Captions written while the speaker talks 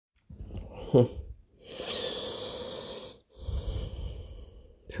Hello,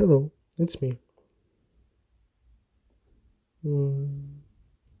 it's me. Mm,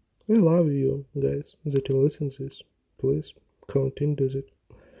 I love you guys that you listen this. Please continue it.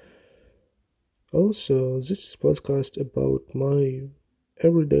 Also, this podcast about my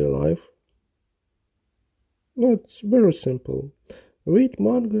everyday life. No, it's very simple. Read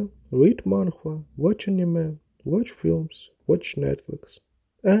manga, read manhwa, watch anime, watch films, watch Netflix.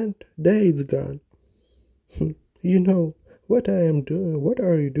 And day is gone. You know what I am doing? What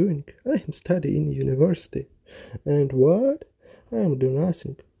are you doing? I am studying university. And what? I am doing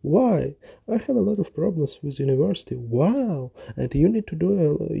nothing. Why? I have a lot of problems with university. Wow! And you need to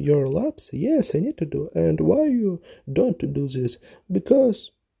do your labs? Yes, I need to do. And why you don't do this?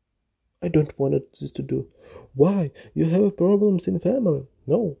 Because I don't want this to do. Why? You have problems in family?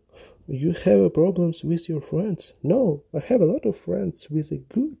 No. You have problems with your friends? No. I have a lot of friends with a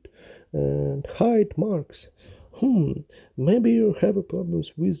good and high marks. Maybe you have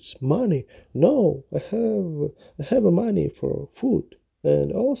problems with money. No, I have money for food,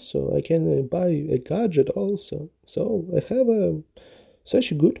 and also I can buy a gadget also. So I have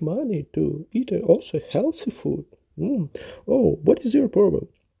such good money to eat also healthy food. Oh, what is your problem?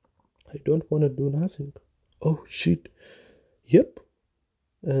 I don't want to do nothing. Oh shit. Yep.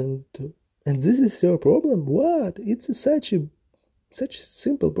 And and this is your problem? What? It's such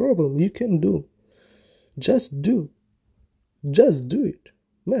simple problem you can do. Just do. Just do it.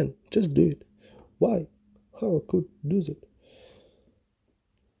 Man, just do it. Why? How I could do that?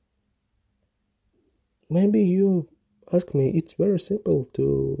 Maybe you ask me, it's very simple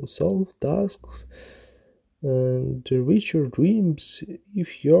to solve tasks and to reach your dreams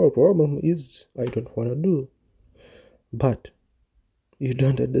if your problem is I don't want to do. But you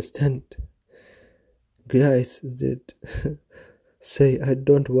don't understand guys that say I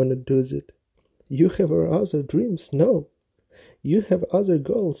don't want to do that. You have other dreams? No. You have other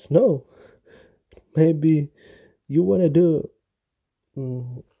goals? No. Maybe you want to do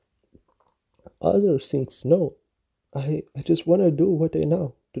mm, other things? No. I just want to do what I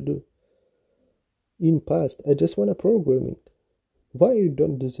know to do. In past, I just want to programming. Why you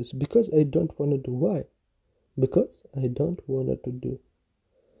don't do this? Because I don't want to do. Why? Because I don't want to do.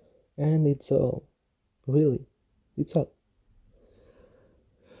 And it's all. Really. It's all.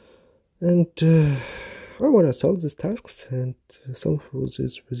 And I want to solve these tasks and solve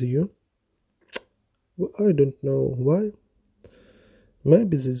this with you. Well, I don't know why.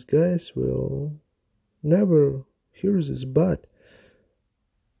 Maybe these guys will never hear this, but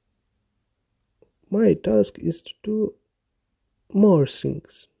my task is to do more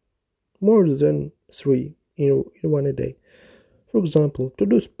things, more than three in one day. For example, to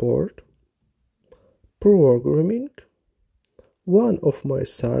do sport, programming, one of my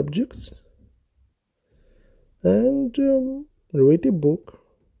subjects, and read a book.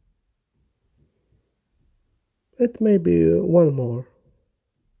 It may be one more.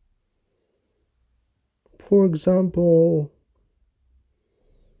 For example,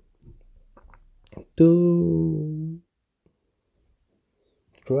 to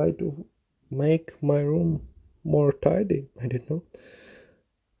try to make my room more tidy. I don't know.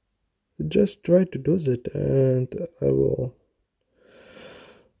 Just try to do that, and I will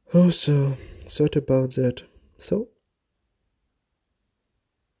also thought about that. So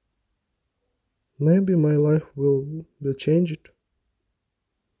maybe my life will change it,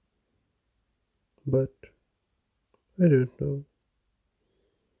 but I don't know.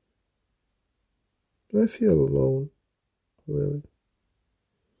 I feel alone, really.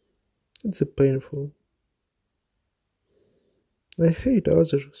 It's a painful. I hate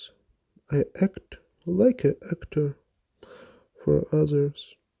others. I act like an actor for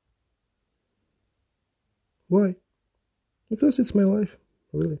others. Why? Because it's my life,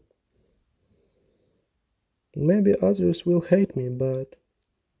 really. Maybe others will hate me, but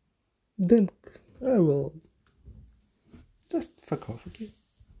then I will just fuck off, okay,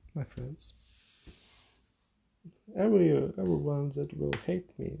 my friends. Everyone that will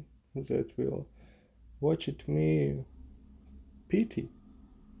hate me, that will watch it me pity,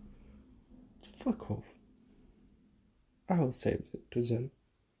 fuck off. I will say that to them.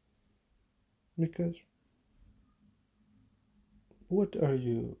 Because what are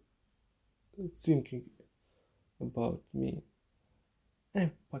you thinking about me? I'm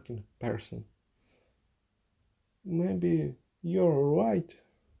a fucking person. Maybe you're right,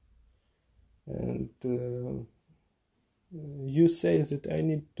 and you say that I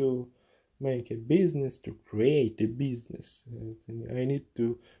need to make a business, to create a business. I need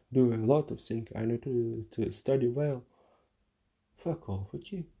to do a lot of things. I need to study well. Fuck off,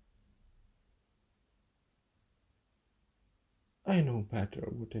 okay? I know better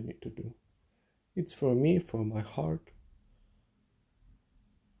what I need to do. It's for me, for my heart,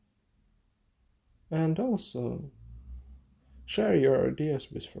 and also share your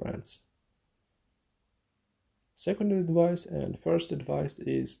ideas with friends. Second advice and first advice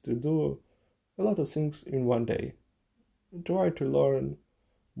is to do a lot of things in one day. Try to learn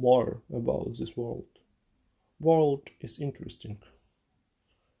more about this world. World is interesting.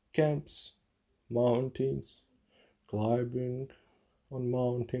 Camps, mountains, climbing on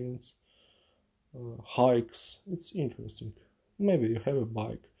mountains, hikes. It's interesting. Maybe you have a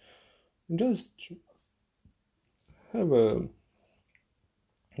bike. Just have a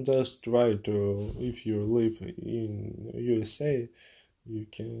just try to, if you live in USA, you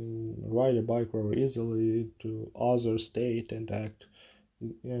can ride a bike very easily to other state and act,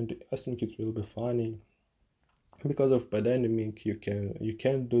 and I think it will be funny. Because of pandemic, you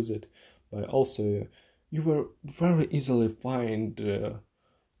can't do that, but also you will very easily find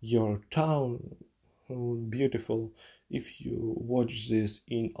your town beautiful if you watch this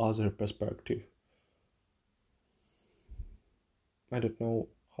in other perspective. I don't know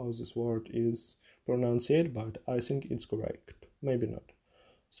how this word is pronounced, but I think it's correct. Maybe not.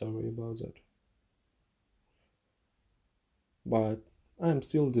 Sorry about that. But I'm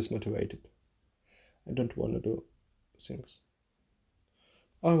still dismotivated. I don't want to do things.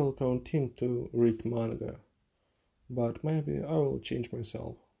 I will continue to read manga, but maybe I will change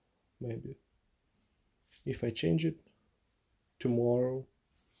myself. Maybe. If I change it, tomorrow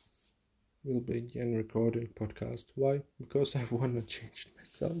will be again recording podcast. Why? Because I want to change it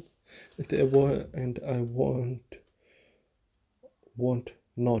myself. And I want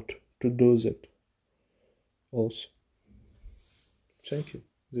not to do that also. Thank you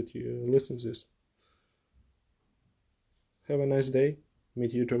that you listen to this. Have a nice day.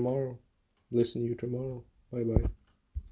 Meet you tomorrow. Listen you tomorrow. Bye bye.